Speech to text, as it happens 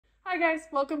Hi guys,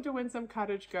 welcome to Windsome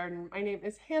Cottage Garden. My name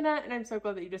is Hannah and I'm so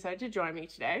glad that you decided to join me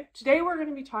today. Today we're going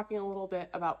to be talking a little bit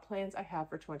about plans I have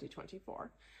for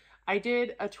 2024. I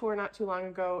did a tour not too long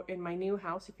ago in my new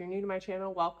house. If you're new to my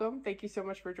channel, welcome. Thank you so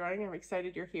much for joining. I'm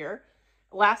excited you're here.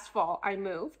 Last fall I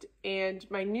moved and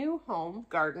my new home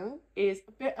garden is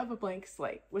a bit of a blank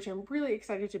slate, which I'm really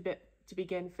excited to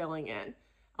begin filling in.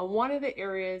 One of the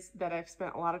areas that I've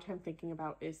spent a lot of time thinking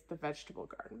about is the vegetable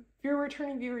garden. If you're a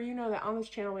returning viewer, you know that on this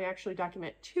channel we actually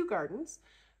document two gardens,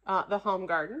 the home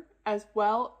garden as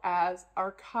well as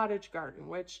our cottage garden,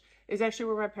 which is actually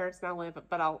where my parents now live,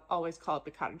 but I'll always call it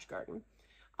the cottage garden.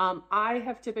 I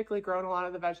have typically grown a lot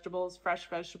of the vegetables, fresh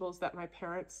vegetables that my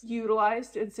parents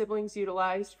utilized and siblings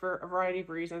utilized for a variety of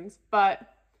reasons,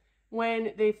 but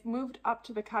when they've moved up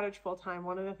to the cottage full-time,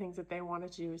 one of the things that they wanted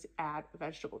to do is add a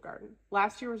vegetable garden.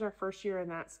 Last year was our first year in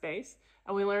that space,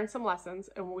 and we learned some lessons,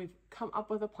 and we've come up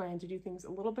with a plan to do things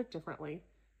a little bit differently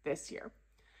this year.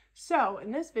 So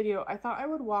in this video, I thought I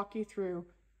would walk you through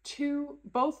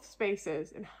both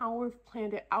spaces and how we've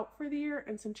planned it out for the year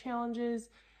and some challenges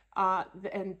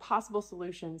and possible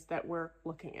solutions that we're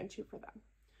looking into for them.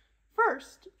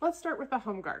 First, let's start with the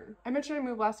home garden. I mentioned I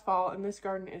moved last fall, and this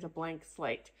garden is a blank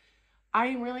slate. I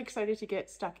am really excited to get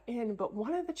stuck in, but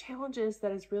one of the challenges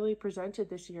that is really presented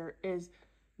this year is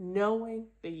knowing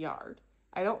the yard.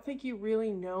 I don't think you really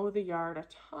know the yard a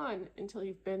ton until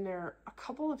you've been there a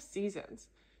couple of seasons.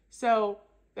 So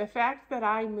the fact that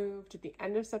I moved at the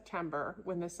end of September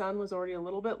when the sun was already a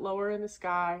little bit lower in the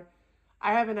sky,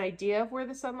 I have an idea of where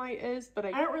the sunlight is, but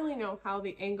I don't really know how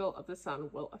the angle of the sun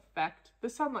will affect the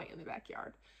sunlight in the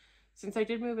backyard. Since I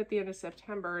did move at the end of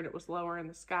September and it was lower in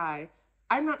the sky,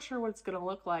 I'm not sure what it's going to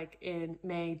look like in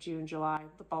May, June, July,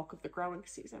 the bulk of the growing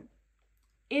season.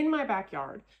 In my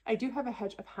backyard, I do have a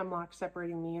hedge of hemlock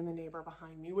separating me and the neighbor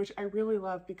behind me, which I really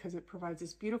love because it provides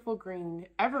this beautiful green,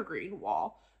 evergreen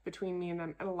wall between me and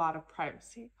them and a lot of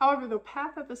privacy. However, the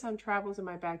path that the sun travels in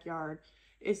my backyard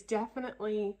is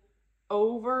definitely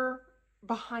over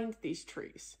behind these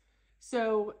trees.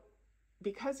 So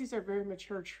because these are very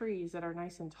mature trees that are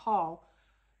nice and tall,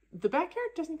 the backyard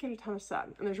doesn't get a ton of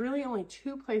sun, and there's really only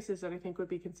two places that I think would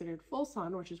be considered full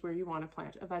sun, which is where you want to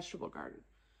plant a vegetable garden.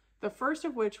 The first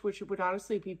of which would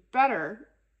honestly be better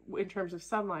in terms of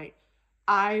sunlight,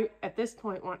 I at this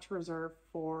point want to reserve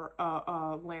for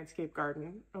a landscape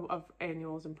garden of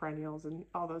annuals and perennials and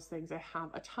all those things. I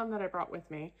have a ton that I brought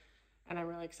with me, and I'm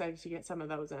really excited to get some of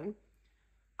those in.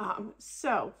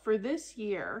 So for this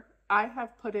year, I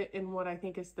have put it in what I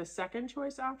think is the second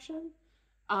choice option.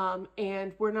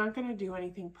 And we're not going to do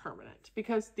anything permanent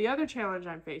because the other challenge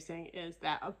I'm facing is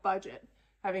that of budget.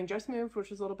 Having just moved, which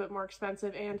was a little bit more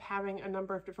expensive, and having a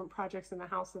number of different projects in the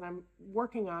house that I'm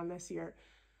working on this year,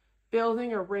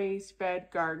 building a raised bed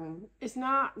garden is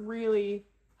not really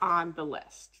on the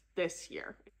list this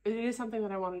year. It is something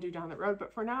that I want to do down the road,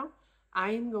 but for now, I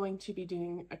am going to be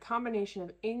doing a combination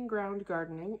of in-ground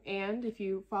gardening, and if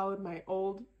you followed my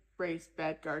old raised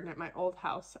bed garden at my old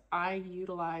house, I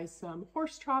utilized some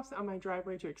horse troughs on my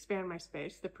driveway to expand my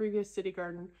space. The previous city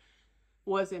garden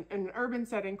was in an urban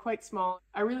setting, quite small.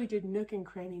 I really did nook and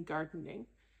cranny gardening.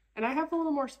 And I have a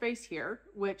little more space here,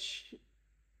 which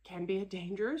can be a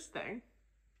dangerous thing.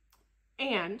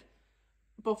 And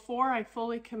before I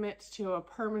fully commit to a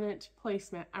permanent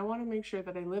placement, I want to make sure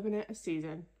that I live in it a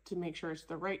season to make sure it's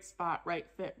the right spot, right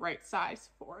fit, right size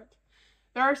for it.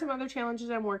 There are some other challenges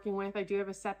I'm working with. I do have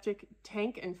a septic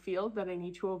tank and field that I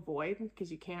need to avoid because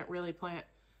you can't really plant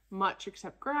much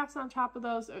except grass on top of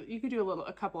those. You could do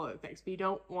a couple other things, but you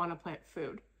don't want to plant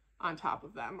food on top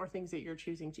of them or things that you're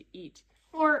choosing to eat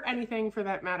or anything for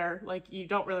that matter. Like you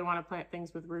don't really want to plant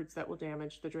things with roots that will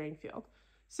damage the drain field.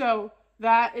 So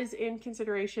that is in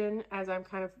consideration as I'm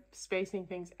kind of spacing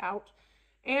things out.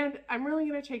 And I'm really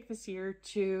going to take this year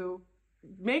to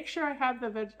make sure I have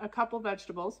a couple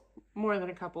vegetables, more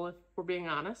than a couple if we're being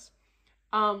honest,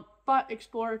 but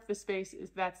explore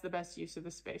if that's the best use of the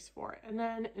space for it. And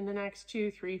then in the next 2,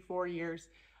 3, 4 years,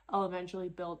 I'll eventually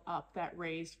build up that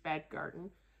raised bed garden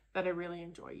that I really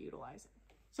enjoy utilizing.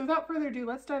 So without further ado,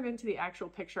 let's dive into the actual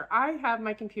picture. I have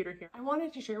my computer here. I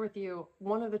wanted to share with you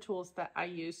one of the tools that I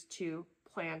use to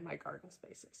plan my garden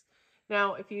spaces.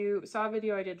 Now, if you saw a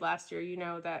video I did last year, you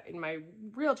know that in my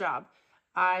real job,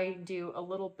 I do a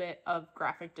little bit of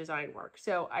graphic design work.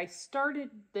 So I started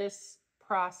this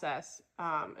process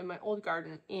in my old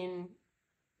garden in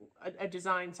a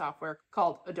design software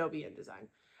called Adobe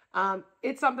InDesign.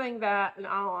 It's something that, in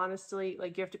all honesty,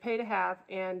 like you have to pay to have,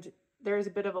 and there's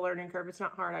a bit of a learning curve. It's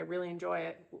not hard. I really enjoy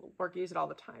it. Use it all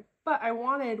the time. But I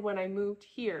wanted, when I moved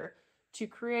here, to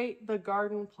create the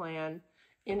garden plan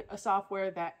in a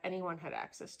software that anyone had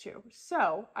access to.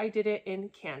 So I did it in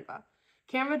Canva.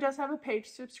 Canva does have a paid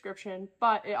subscription,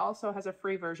 but it also has a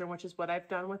free version, which is what I've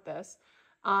done with this.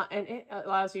 And it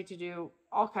allows you to do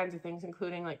all kinds of things,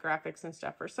 including like graphics and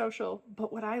stuff for social.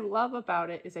 But what I love about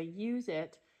it is I use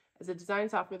it as a design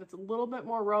software that's a little bit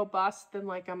more robust than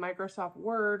like a Microsoft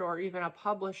Word or even a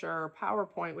Publisher or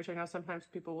PowerPoint, which I know sometimes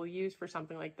people will use for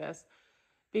something like this,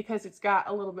 because it's got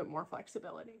a little bit more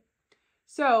flexibility.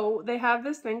 So they have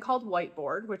this thing called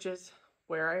Whiteboard, which is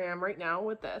where I am right now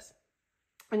with this.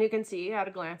 And you can see at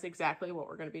a glance exactly what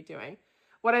we're going to be doing.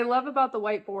 What I love about the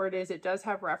whiteboard is it does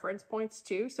have reference points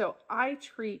too. So I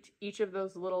treat each of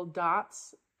those little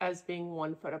dots as being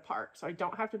 1 foot apart. So I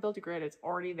don't have to build a grid, it's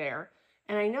already there.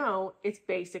 And I know it's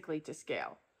basically to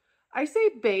scale. I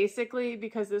say basically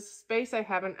because this space I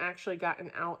haven't actually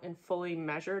gotten out and fully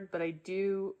measured, but I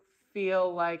do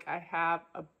feel like I have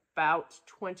about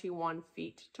 21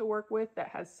 feet to work with that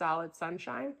has solid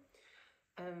sunshine.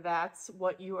 And that's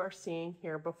what you are seeing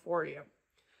here before you.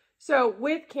 So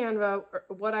with Canva,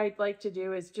 what I'd like to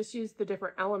do is just use the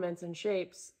different elements and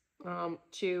shapes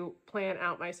to plan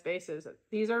out my spaces.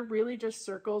 These are really just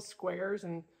circles, squares,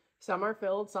 and some are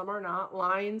filled, some are not,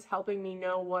 lines helping me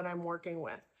know what I'm working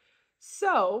with.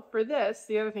 So for this,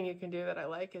 the other thing you can do that I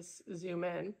like is zoom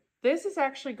in. This is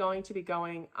actually going to be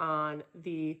going on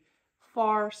the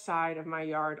far side of my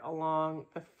yard along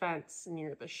the fence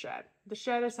near the shed. The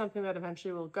shed is something that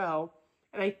eventually will go.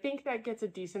 And I think that gets a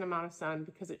decent amount of sun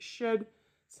because it's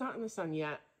not in the sun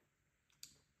yet,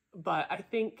 but I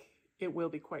think it will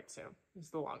be quite soon, is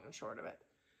the long and short of it.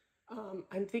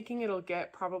 I'm thinking it'll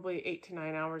get probably 8 to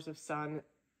 9 hours of sun,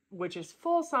 which is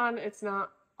full sun. It's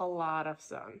not a lot of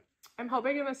sun. I'm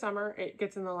hoping in the summer it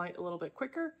gets in the light a little bit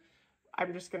quicker.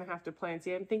 I'm just going to have to plan.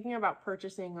 See, I'm thinking about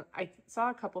purchasing, I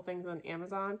saw a couple things on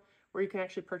Amazon where you can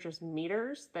actually purchase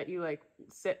meters that you like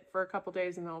sit for a couple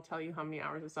days and they'll tell you how many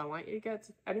hours of sunlight it gets.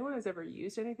 If anyone has ever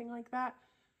used anything like that,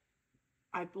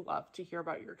 I'd love to hear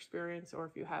about your experience or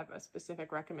if you have a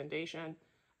specific recommendation.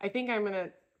 I think I'm going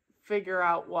to figure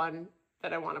out one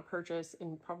that I want to purchase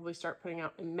and probably start putting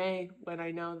out in May when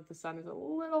I know that the sun is a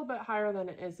little bit higher than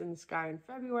it is in the sky in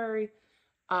February.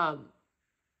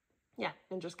 Yeah,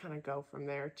 and just kind of go from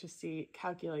there to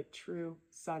calculate true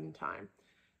sun time.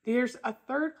 There's a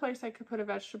third place I could put a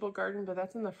vegetable garden, but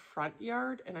that's in the front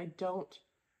yard, and I don't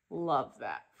love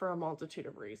that for a multitude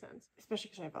of reasons, especially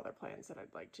because I have other plans that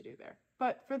I'd like to do there.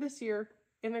 But for this year,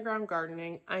 in the ground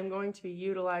gardening, I'm going to be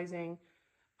utilizing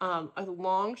a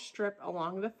long strip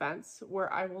along the fence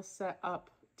where I will set up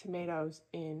tomatoes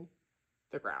in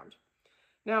the ground.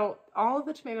 Now, all of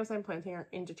the tomatoes I'm planting are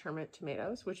indeterminate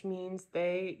tomatoes, which means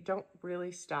they don't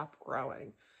really stop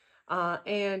growing.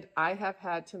 And I have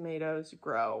had tomatoes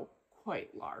grow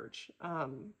quite large,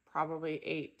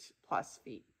 probably 8+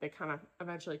 feet. They kind of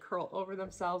eventually curl over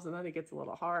themselves and then it gets a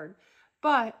little hard.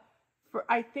 But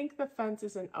I think the fence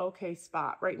is an okay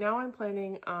spot. Right now I'm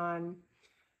planning on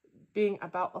being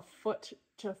about 1 foot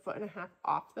to 1.5 feet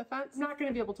off the fence. I'm not going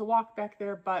to be able to walk back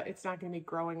there, but it's not going to be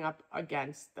growing up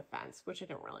against the fence, which I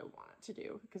don't really want it to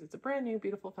do because it's a brand new,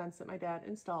 beautiful fence that my dad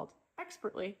installed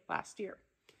expertly last year.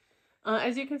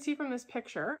 As you can see from this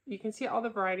picture, you can see all the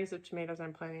varieties of tomatoes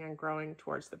I'm planning on growing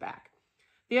towards the back.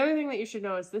 The other thing that you should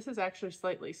know is this is actually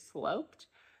slightly sloped.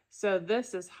 So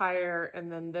this is higher and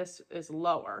then this is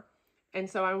lower. And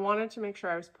so I wanted to make sure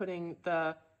I was putting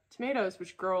the tomatoes,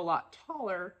 which grow a lot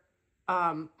taller,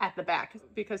 at the back,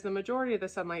 because the majority of the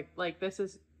sunlight, like this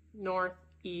is north,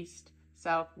 east,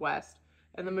 south, west,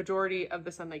 and the majority of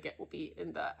the sun they get will be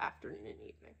in the afternoon and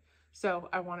evening. So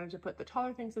I wanted to put the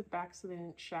taller things at the back so they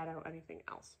didn't shadow anything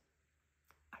else.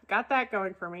 I've got that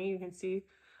going for me. You can see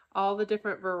all the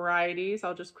different varieties.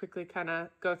 I'll just quickly kind of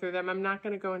go through them. I'm not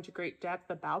going to go into great depth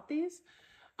about these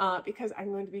because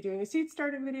I'm going to be doing a seed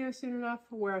starting video soon enough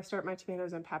where I start my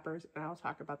tomatoes and peppers, and I'll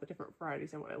talk about the different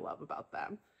varieties and what I love about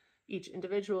them, each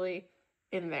individually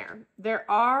in there. There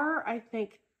are, I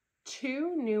think,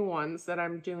 2 new ones that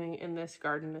I'm doing in this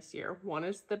garden this year. One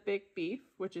is the Big Beef,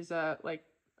 which is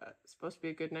supposed to be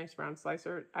a good, nice round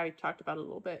slicer. I talked about it a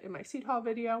little bit in my seed haul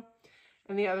video.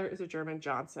 And the other is a German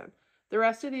Johnson. The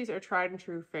rest of these are tried and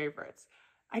true favorites.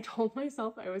 I told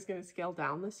myself I was going to scale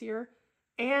down this year,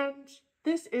 and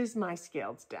this is my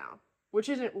scaled down, which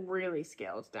isn't really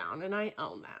scaled down, and I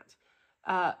own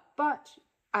that. But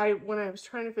when I was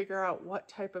trying to figure out what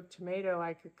type of tomato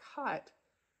I could cut,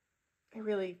 I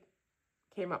really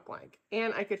came up blank.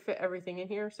 And I could fit everything in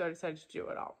here, so I decided to do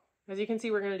it all. As you can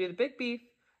see, we're going to do the Big Beef,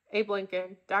 Abe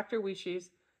Lincoln, Dr.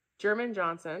 Wishi's, German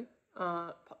Johnson.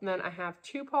 Then I have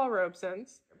 2 Paul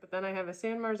Robesons, but then I have a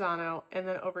San Marzano, and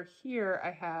then over here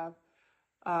I have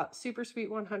Super Sweet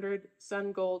 100,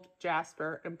 Sun Gold,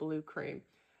 Jasper, and Blue Cream.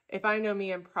 If I know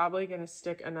me, I'm probably going to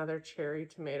stick another cherry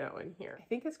tomato in here. I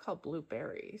think it's called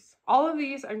blueberries. All of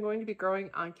these I'm going to be growing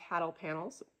on cattle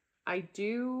panels. I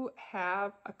do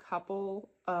have a couple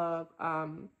of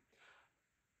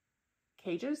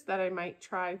cages that I might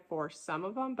try for some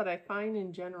of them, but I find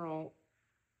in general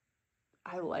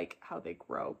I like how they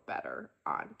grow better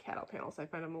on cattle panels. I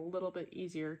find them a little bit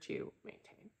easier to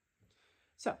maintain.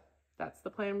 So that's the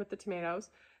plan with the tomatoes.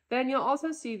 Then you'll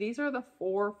also see these are the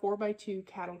 4x2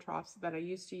 cattle troughs that I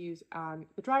used to use on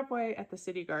the driveway at the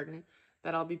city garden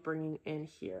that I'll be bringing in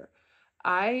here.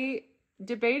 I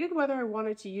debated whether I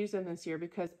wanted to use them this year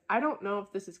because I don't know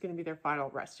if this is going to be their final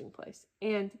resting place.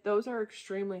 And those are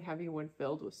extremely heavy when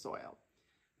filled with soil.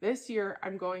 This year,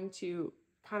 I'm going to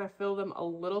kind of fill them a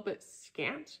little bit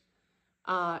scant.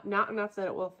 Not enough that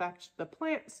it will affect the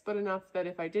plants, but enough that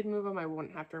if I did move them, I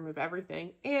wouldn't have to remove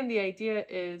everything. And the idea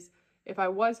is if I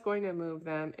was going to move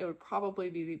them, it would probably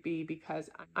be because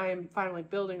I am finally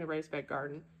building the raised bed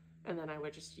garden, and then I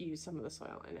would just use some of the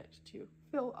soil in it to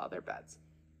fill other beds.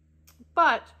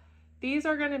 But these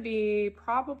are going to be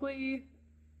probably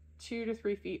 2 to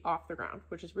 3 feet off the ground,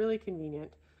 which is really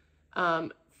convenient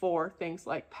for things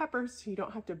like peppers, so you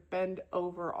don't have to bend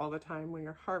over all the time when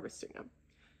you're harvesting them.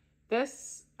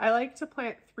 I like to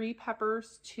plant 3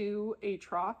 peppers to a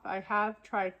trough. I have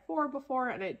tried 4 before,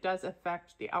 and it does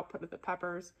affect the output of the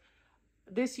peppers.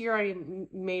 This year, I am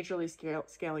majorly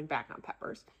scaling back on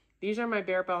peppers. These are my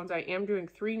bare bones. I am doing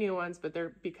 3 new ones, but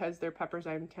because they're peppers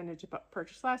I intended to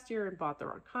purchase last year and bought the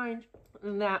wrong kind.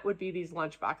 And that would be these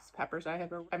lunchbox peppers. I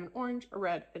have an orange, a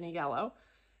red, and a yellow.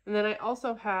 And then I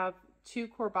also have 2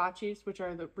 corbachis, which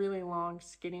are the really long,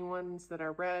 skinny ones that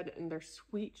are red, and they're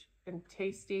sweet and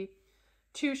tasty.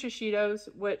 2 shishitos,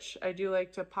 which I do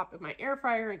like to pop in my air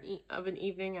fryer and eat of an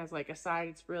evening as like a side.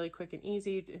 It's really quick and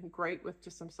easy and great with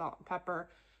just some salt and pepper.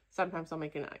 Sometimes I'll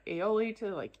make an aioli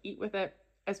to like eat with it,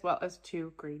 as well as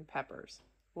 2 green peppers.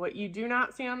 What you do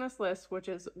not see on this list, which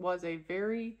was a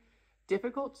very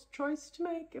difficult choice to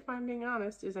make, if I'm being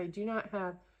honest, is I do not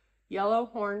have yellow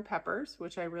horn peppers,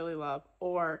 which I really love,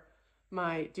 or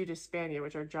my Dudaspania,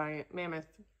 which are giant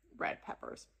mammoth red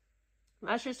peppers.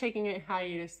 That's just taking a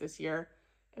hiatus this year,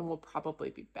 and will probably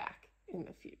be back in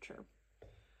the future.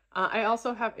 I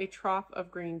also have a trough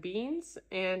of green beans,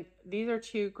 and these are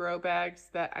 2 grow bags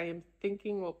that I am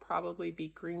thinking will probably be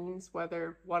greens,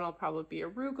 whether one will probably be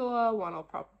arugula, one will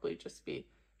probably just be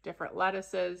different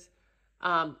lettuces.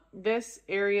 This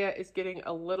area is getting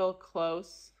a little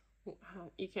close.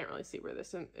 You can't really see where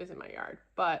this is in my yard,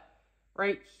 but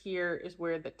right here is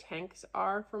where the tanks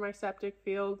are for my septic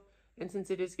field. And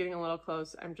since it is getting a little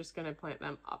close, I'm just going to plant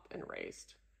them up in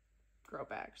raised grow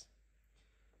bags.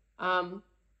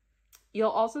 You'll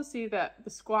also see that the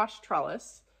squash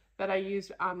trellis that I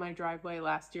used on my driveway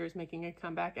last year is making a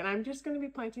comeback, and I'm just going to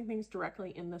be planting things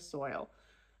directly in the soil.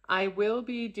 I will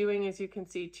be doing, as you can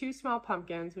see, 2 small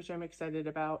pumpkins, which I'm excited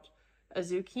about, a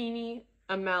zucchini,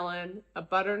 a melon, a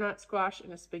butternut squash,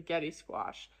 and a spaghetti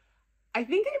squash. I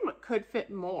think I could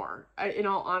fit more, in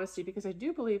all honesty, because I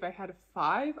do believe I had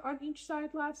 5 on each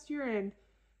side last year, and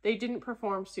they didn't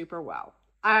perform super well.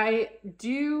 I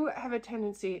do have a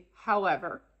tendency,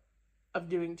 however, of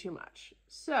doing too much.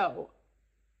 So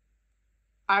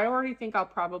I already think I'll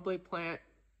probably plant,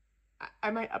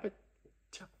 I might up it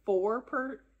to 4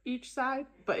 per each side,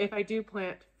 but if I do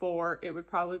plant 4, it would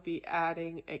probably be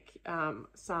adding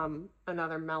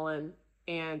another melon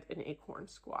and an acorn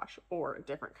squash or a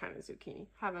different kind of zucchini.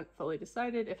 Haven't fully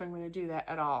decided if I'm going to do that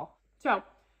at all. So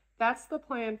that's the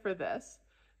plan for this.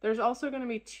 There's also going to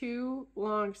be 2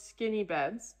 long skinny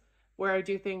beds where I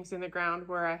do things in the ground,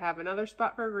 where I have another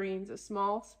spot for greens, a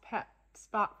small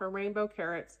spot for rainbow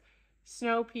carrots,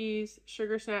 snow peas,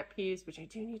 sugar snap peas, which I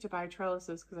do need to buy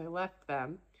trellises because I left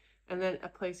them, and then a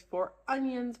place for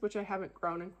onions, which I haven't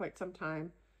grown in quite some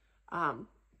time,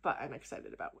 but I'm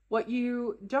excited about. What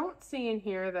you don't see in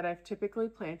here that I've typically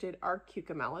planted are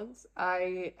cucamelons.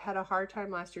 I had a hard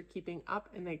time last year keeping up,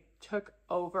 and they took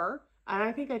over. And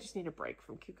I think I just need a break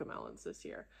from cucamelons this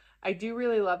year. I do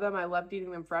really love them. I loved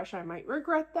eating them fresh. I might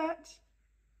regret that,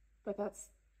 but that's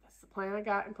the plan I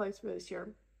got in place for this year.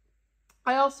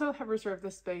 I also have reserved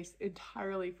this space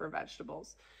entirely for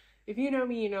vegetables. If you know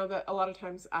me, you know that a lot of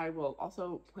times I will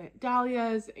also plant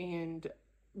dahlias and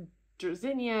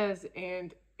zinnias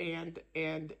and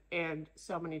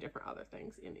so many different other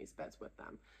things in these beds with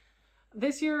them.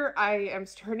 This year I am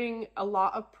starting a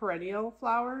lot of perennial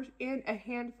flowers and a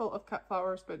handful of cut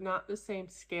flowers, but not the same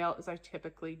scale as I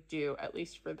typically do, at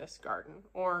least for this garden,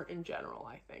 or in general,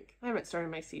 I think. I haven't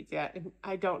started my seeds yet, and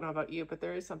I don't know about you, but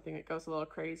there is something that goes a little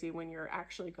crazy when you're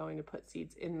actually going to put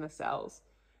seeds in the cells.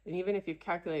 And even if you've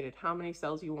calculated how many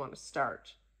cells you want to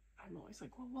start, I'm always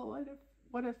like, well,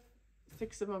 what if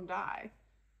 6 of them die?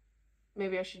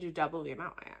 Maybe I should do double the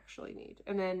amount I actually need.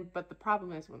 And then, but the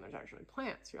problem is when there's actually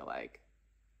plants, you're like,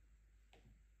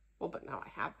 well, but now I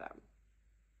have them.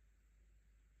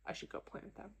 I should go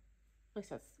plant them. At least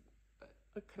that's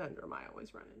a conundrum I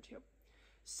always run into.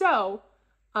 So,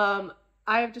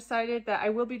 I have decided that I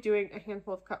will be doing a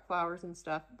handful of cut flowers and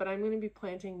stuff, but I'm going to be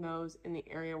planting those in the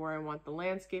area where I want the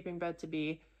landscaping bed to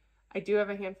be. I do have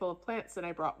a handful of plants that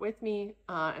I brought with me,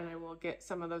 and I will get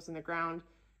some of those in the ground.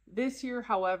 This year,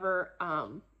 however,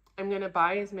 I'm going to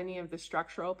buy as many of the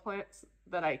structural plants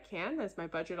that I can as my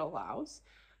budget allows.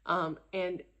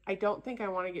 And I don't think I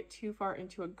want to get too far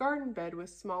into a garden bed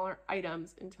with smaller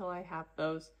items until I have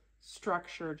those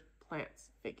structured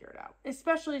plants figured out,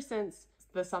 especially since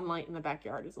the sunlight in the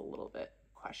backyard is a little bit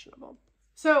questionable.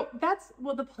 So that's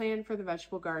the plan for the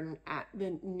vegetable garden at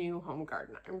the new home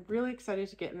garden. I'm really excited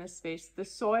to get in this space. The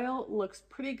soil looks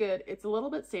pretty good. It's a little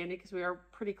bit sandy because we are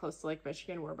pretty close to Lake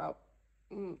Michigan. We're about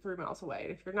 3 miles away.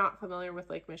 If you're not familiar with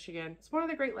Lake Michigan, it's one of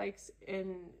the Great Lakes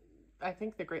I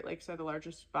think the Great Lakes are the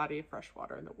largest body of fresh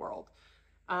water in the world.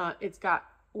 It's got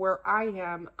where I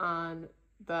am on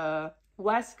the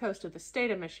west coast of the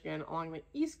state of Michigan, along the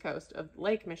east coast of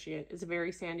Lake Michigan, is a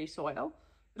very sandy soil.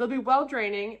 It'll be well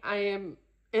draining.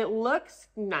 It looks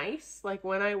nice. Like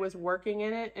when I was working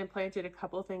in it and planted a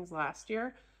couple of things last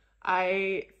year,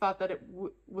 I thought that it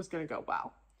was going to go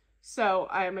well. So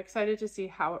I am excited to see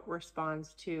how it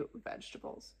responds to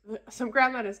vegetables. Some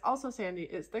ground that is also sandy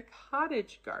is the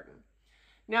cottage garden.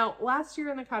 Now, last year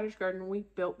in the cottage garden, we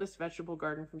built this vegetable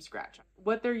garden from scratch.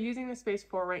 What they're using the space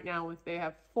for right now is they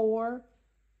have 4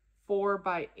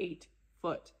 by 8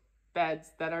 foot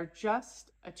beds that are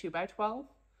just a 2 by 12.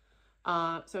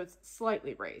 So it's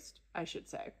slightly raised, I should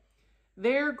say.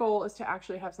 Their goal is to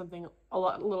actually have something a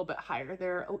little bit higher.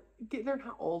 They're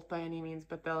not old by any means,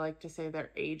 but they'll like to say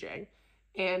they're aging.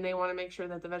 And they want to make sure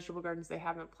that the vegetable gardens they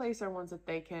have in place are ones that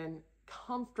they can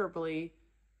comfortably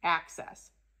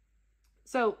access.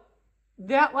 So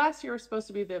that last year was supposed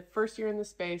to be the first year in the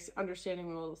space, understanding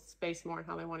the little space more and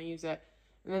how they want to use it.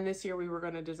 And then this year we were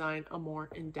going to design a more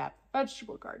in-depth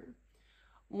vegetable garden.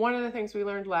 One of the things we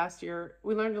learned last year,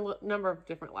 we learned a number of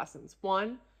different lessons.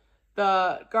 One,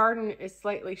 the garden is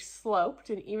slightly sloped,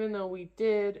 and even though we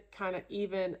did kind of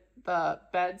even the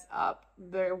beds up,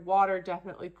 the water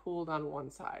definitely pooled on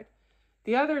one side.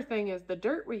 The other thing is the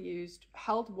dirt we used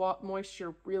held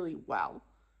moisture really well.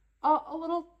 A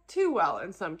little too well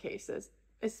in some cases,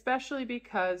 especially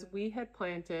because we had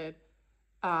planted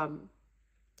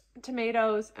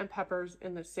tomatoes and peppers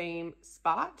in the same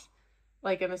spot,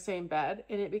 like in the same bed,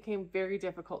 and it became very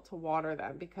difficult to water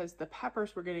them because the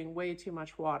peppers were getting way too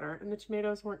much water and the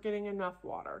tomatoes weren't getting enough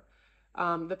water.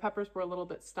 The peppers were a little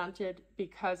bit stunted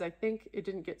because I think it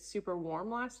didn't get super warm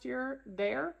last year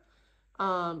there,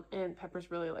 and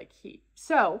peppers really like heat.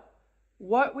 So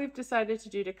what we've decided to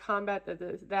do to combat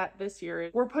that this year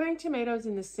is we're putting tomatoes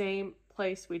in the same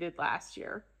place we did last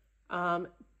year,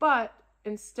 but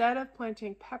instead of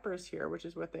planting peppers here, which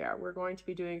is what they are, we're going to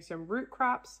be doing some root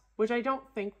crops, which I don't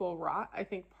think will rot. I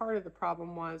think part of the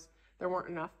problem was there weren't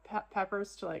enough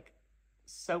peppers to like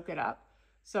soak it up.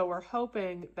 So we're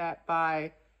hoping that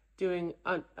by doing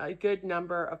a good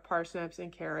number of parsnips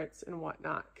and carrots and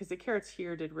whatnot, because the carrots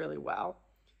here did really well,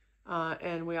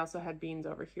 and we also had beans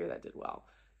over here that did well,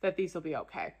 that these will be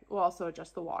okay. We'll also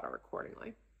adjust the water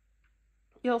accordingly.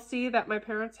 You'll see that my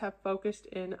parents have focused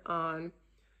in on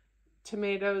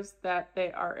tomatoes that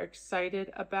they are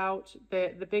excited about.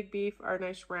 The big beef are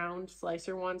nice round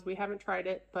slicer ones. We haven't tried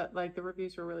it, but like the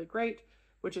reviews were really great,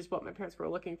 which is what my parents were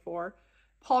looking for.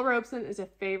 Paul Robeson is a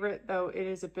favorite, though it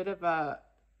is a bit of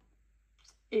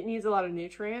it needs a lot of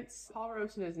nutrients. Paul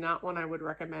Robeson is not one I would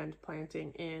recommend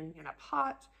planting in a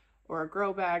pot or a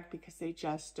grow bag because they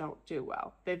just don't do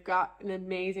well. They've got an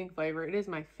amazing flavor. It is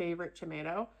my favorite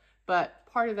tomato, but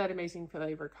part of that amazing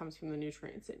flavor comes from the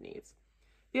nutrients it needs.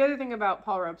 The other thing about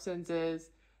Paul Robeson's is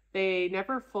they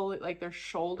never fully, like their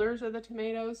shoulders of the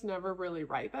tomatoes never really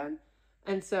ripen.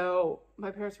 And so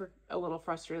my parents were a little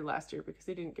frustrated last year because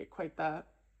they didn't get quite the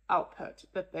output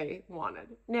that they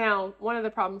wanted. Now, one of the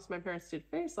problems my parents did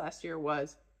face last year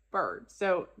was birds.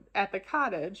 So at the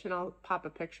cottage, and I'll pop a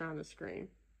picture on the screen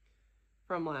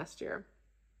from last year,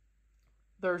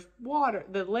 there's water.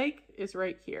 The lake is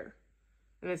right here.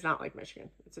 and it's not Lake Michigan,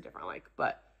 it's a different lake,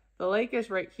 but the lake is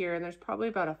right here, and there's probably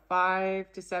about a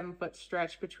 5 to 7 foot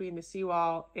stretch between the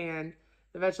seawall and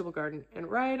the vegetable garden, and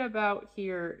right about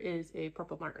here is a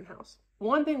purple martin house.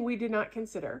 One thing we did not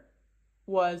consider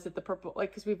was that the purple,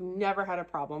 like, because we've never had a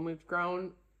problem. We've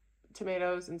grown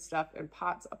tomatoes and stuff in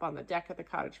pots up on the deck of the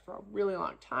cottage for a really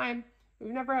long time.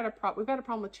 We've never had a problem. We've had a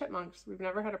problem with chipmunks. We've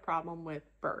never had a problem with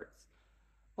birds.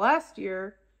 Last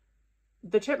year,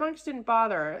 the chipmunks didn't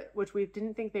bother it, which we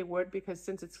didn't think they would, because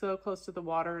since it's so close to the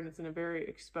water and it's in a very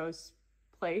exposed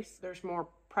place, there's more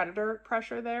predator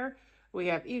pressure there. We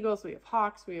have eagles, we have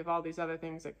hawks, we have all these other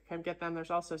things that can get them.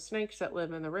 There's also snakes that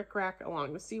live in the rickrack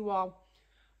along the seawall.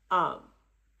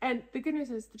 And the good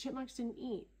news is the chipmunks didn't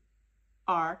eat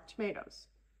our tomatoes.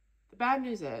 The bad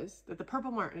news is that the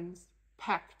purple martins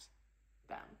pecked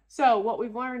them. So what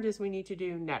we've learned is we need to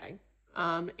do netting.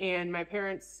 And my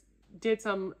parents did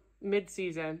some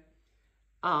mid-season,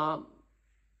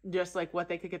 just like what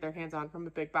they could get their hands on from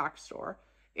a big box store.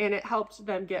 And it helped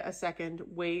them get a second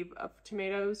wave of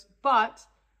tomatoes, but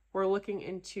we're looking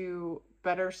into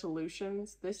better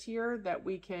solutions this year that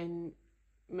we can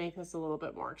make this a little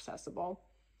bit more accessible.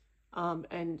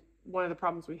 And one of the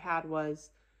problems we had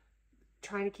was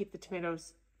trying to keep the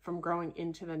tomatoes from growing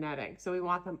into the netting. So we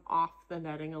want them off the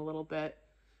netting a little bit.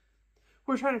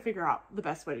 We're trying to figure out the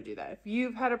best way to do that. If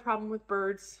you've had a problem with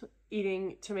birds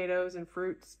eating tomatoes and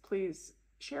fruits, please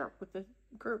share with the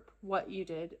group what you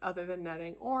did other than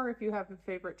netting, or if you have a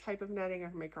favorite type of netting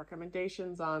or make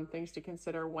recommendations on things to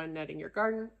consider when netting your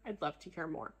garden, I'd love to hear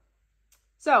more.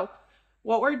 So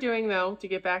what we're doing, though, to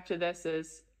get back to this,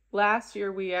 is last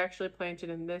year we actually planted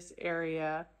in this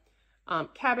area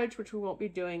cabbage, which we won't be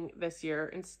doing this year.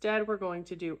 Instead, we're going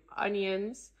to do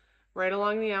onions right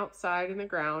along the outside in the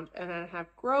ground, and then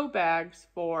have grow bags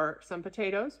for some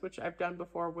potatoes, which I've done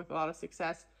before with a lot of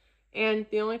success. And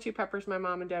the only 2 peppers my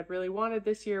mom and dad really wanted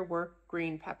this year were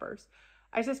green peppers.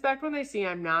 I suspect when they see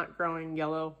I'm not growing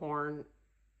yellow horn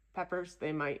peppers,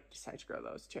 they might decide to grow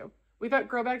those too. We thought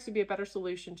grow bags would be a better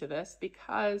solution to this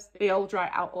because they'll dry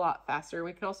out a lot faster.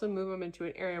 We can also move them into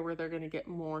an area where they're going to get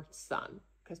more sun,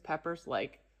 because peppers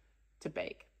like to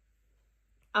bake.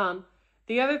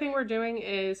 The other thing we're doing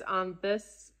is on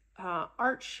this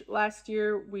arch last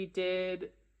year, we did,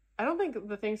 I don't think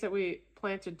the things that we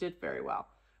planted did very well.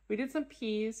 We did some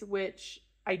peas, which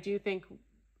I do think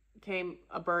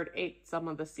a bird ate some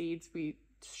of the seeds. We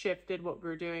shifted what we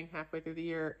were doing halfway through the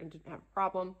year and didn't have a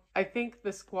problem. I think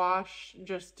the squash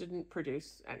just didn't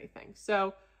produce anything.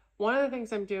 So one of the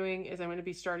things I'm doing is I'm going to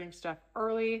be starting stuff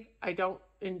early.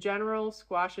 In general,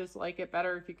 squashes like it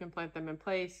better if you can plant them in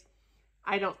place.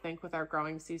 I don't think with our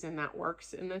growing season that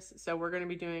works in this. So we're going to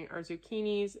be doing our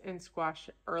zucchinis and squash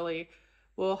early.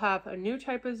 We'll have a new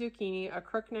type of zucchini, a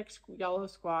crookneck yellow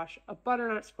squash, a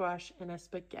butternut squash, and a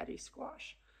spaghetti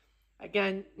squash.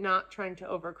 Again, not trying to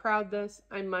overcrowd this.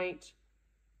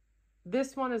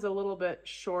 This one is a little bit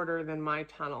shorter than my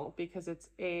tunnel because it's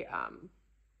a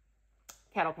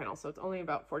cattle panel, so it's only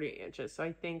about 48 inches. So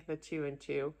I think the 2 and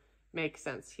 2 makes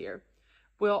sense here.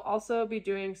 We'll also be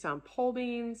doing some pole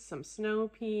beans, some snow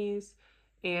peas,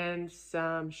 and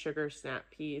some sugar snap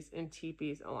peas and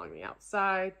teepees along the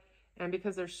outside. And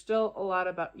because there's still a lot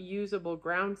about usable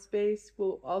ground space,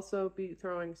 we'll also be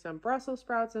throwing some Brussels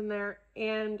sprouts in there.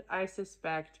 And I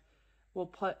suspect we'll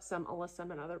put some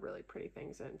alyssum and other really pretty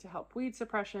things in to help weed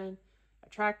suppression,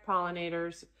 attract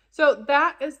pollinators. So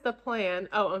that is the plan.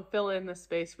 Oh, and fill in the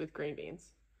space with green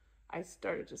beans. I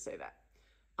started to say that.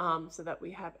 So that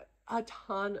we have a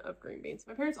ton of green beans.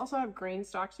 My parents also have grain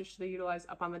stalks, which they utilize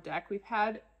up on the deck. We've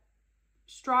had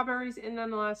strawberries in them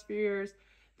the last few years.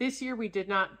 This year, we did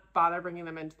not bother bringing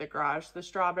them into the garage. The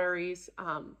strawberries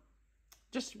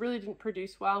just really didn't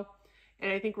produce well.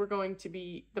 And I think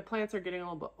the plants are getting a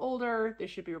little bit older. They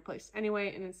should be replaced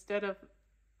anyway. And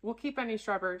we'll keep any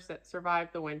strawberries that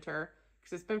survive the winter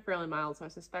because it's been fairly mild, so I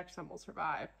suspect some will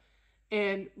survive.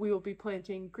 And we will be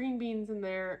planting green beans in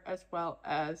there, as well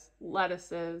as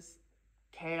lettuces,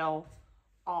 kale,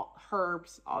 all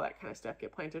herbs, all that kind of stuff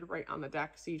get planted right on the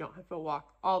deck, so you don't have to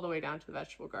walk all the way down to the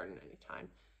vegetable garden anytime.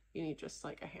 You need just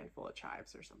like a handful of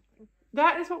chives or something.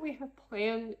 That is what we have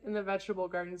planned in the vegetable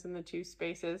gardens in the 2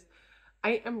 spaces.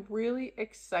 I am really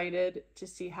excited to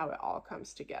see how it all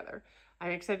comes together. I'm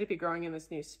excited to be growing in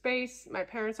this new space. My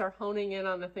parents are honing in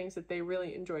on the things that they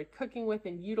really enjoyed cooking with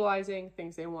and utilizing,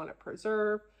 things they want to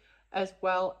preserve, as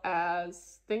well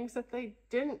as things that they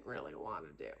didn't really want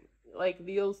to do. Like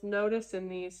you'll notice in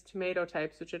these tomato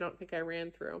types, which I don't think I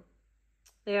ran through,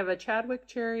 they have a Chadwick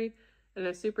cherry and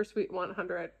a super sweet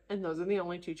 100, and those are the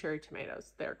only 2 cherry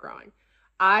tomatoes they're growing.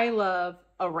 I love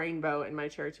a rainbow in my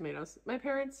cherry tomatoes. My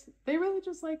parents, they really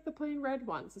just like the plain red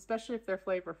ones, especially if they're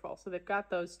flavorful. So they've got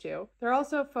those too. They're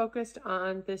also focused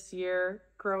on this year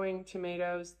growing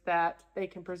tomatoes that they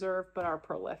can preserve but are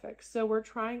prolific. So we're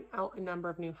trying out a number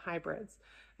of new hybrids.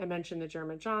 I mentioned the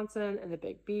German Johnson and the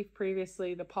Big Beef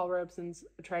previously. The Paul Robeson's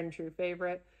a tried and true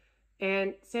favorite.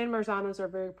 And San Marzanos are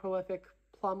very prolific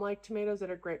plum-like tomatoes that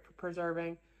are great for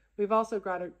preserving. We've also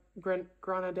got a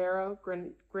Grandero,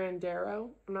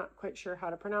 I'm not quite sure how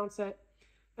to pronounce it.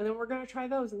 And then we're going to try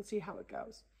those and see how it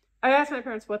goes. I asked my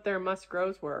parents what their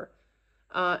must-grows were,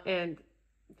 and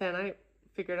then I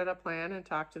figured out a plan and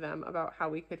talked to them about how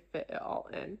we could fit it all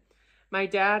in. My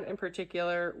dad in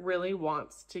particular really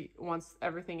wants once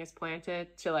everything is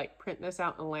planted, to like print this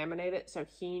out and laminate it so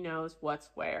he knows what's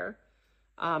where.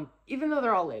 Even though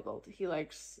they're all labeled, he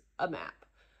likes a map.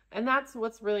 And that's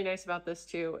what's really nice about this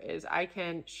too, is I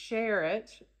can share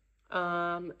it,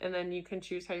 and then you can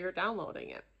choose how you're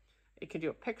downloading it. It can do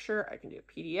a picture, I can do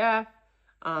a PDF.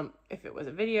 If it was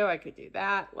a video, I could do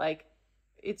that. Like,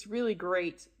 it's really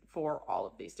great for all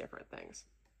of these different things.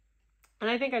 And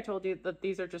I think I told you that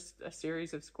these are just a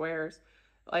series of squares.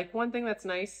 Like, one thing that's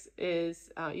nice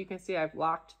is you can see I've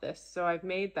locked this. So I've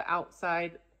made the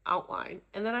outside outline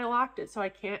and then I locked it so I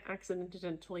can't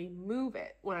accidentally move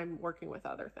it when I'm working with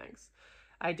other things.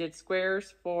 I did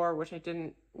squares for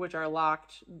which are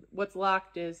locked. What's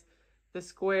locked is the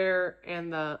square,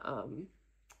 and the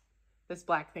this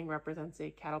black thing represents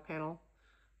a cattle panel.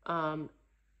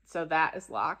 So that is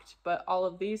locked, but all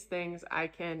of these things I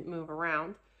can move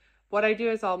around. What I do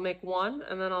is I'll make one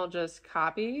and then I'll just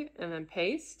copy and then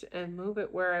paste and move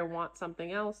it where I want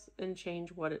something else and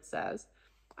change what it says.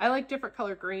 I like different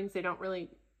color greens. They don't really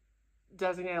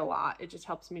designate a lot. It just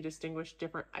helps me distinguish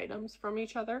different items from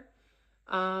each other.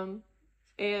 And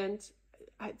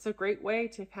it's a great way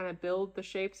to kind of build the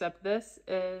shapes up. This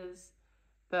is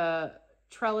the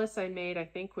trellis I made, I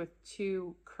think, with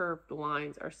 2 curved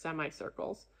lines or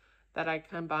semicircles that I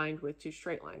combined with 2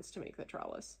 straight lines to make the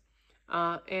trellis.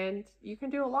 And you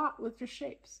can do a lot with just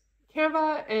shapes.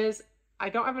 Canva is, I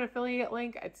don't have an affiliate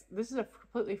link. This is a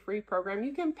completely free program.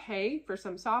 You can pay for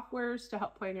some softwares to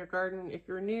help plan your garden if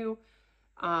you're new.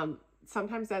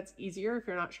 Sometimes that's easier if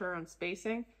you're not sure on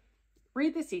spacing.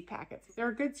 Read the seed packets. If they're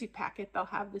a good seed packet, they'll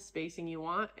have the spacing you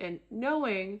want. And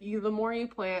knowing the more you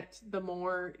plant, the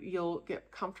more you'll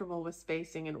get comfortable with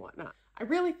spacing and whatnot. I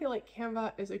really feel like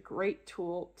Canva is a great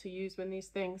tool to use when these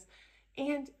things,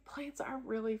 and plants are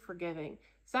really forgiving.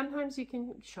 Sometimes you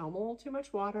can show them a little too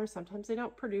much water. Sometimes they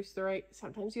don't produce the right.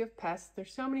 Sometimes you have pests.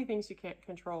 There's so many things you can't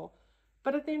control.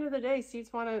 But at the end of the day,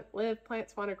 seeds want to live,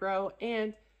 plants want to grow,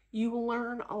 and you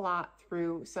learn a lot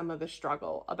through some of the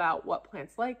struggle about what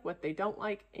plants like, what they don't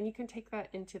like, and you can take that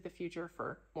into the future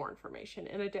for more information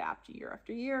and adapt year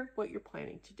after year what you're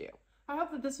planning to do. I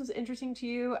hope that this was interesting to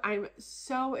you. I'm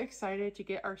so excited to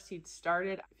get our seeds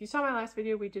started. If you saw my last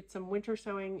video, we did some winter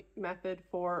sowing method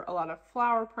for a lot of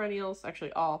flower perennials,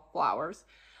 actually all flowers.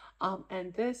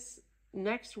 And this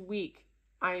next week,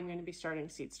 I am going to be starting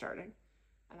seed starting.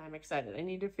 And I'm excited. I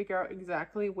need to figure out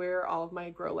exactly where all of my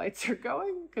grow lights are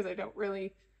going because I don't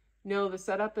really know the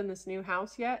setup in this new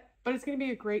house yet. But it's going to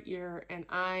be a great year, and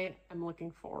I am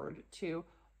looking forward to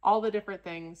all the different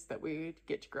things that we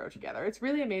get to grow together. It's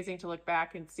really amazing to look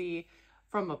back and see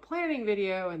from a planting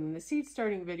video and the seed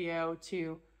starting video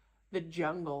to the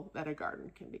jungle that a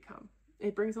garden can become.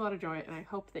 It brings a lot of joy, and I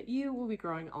hope that you will be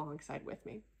growing alongside with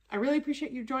me. I really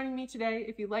appreciate you joining me today.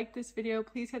 If you liked this video,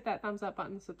 please hit that thumbs up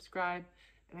button, subscribe,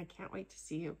 and I can't wait to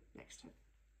see you next time.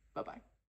 Bye-bye.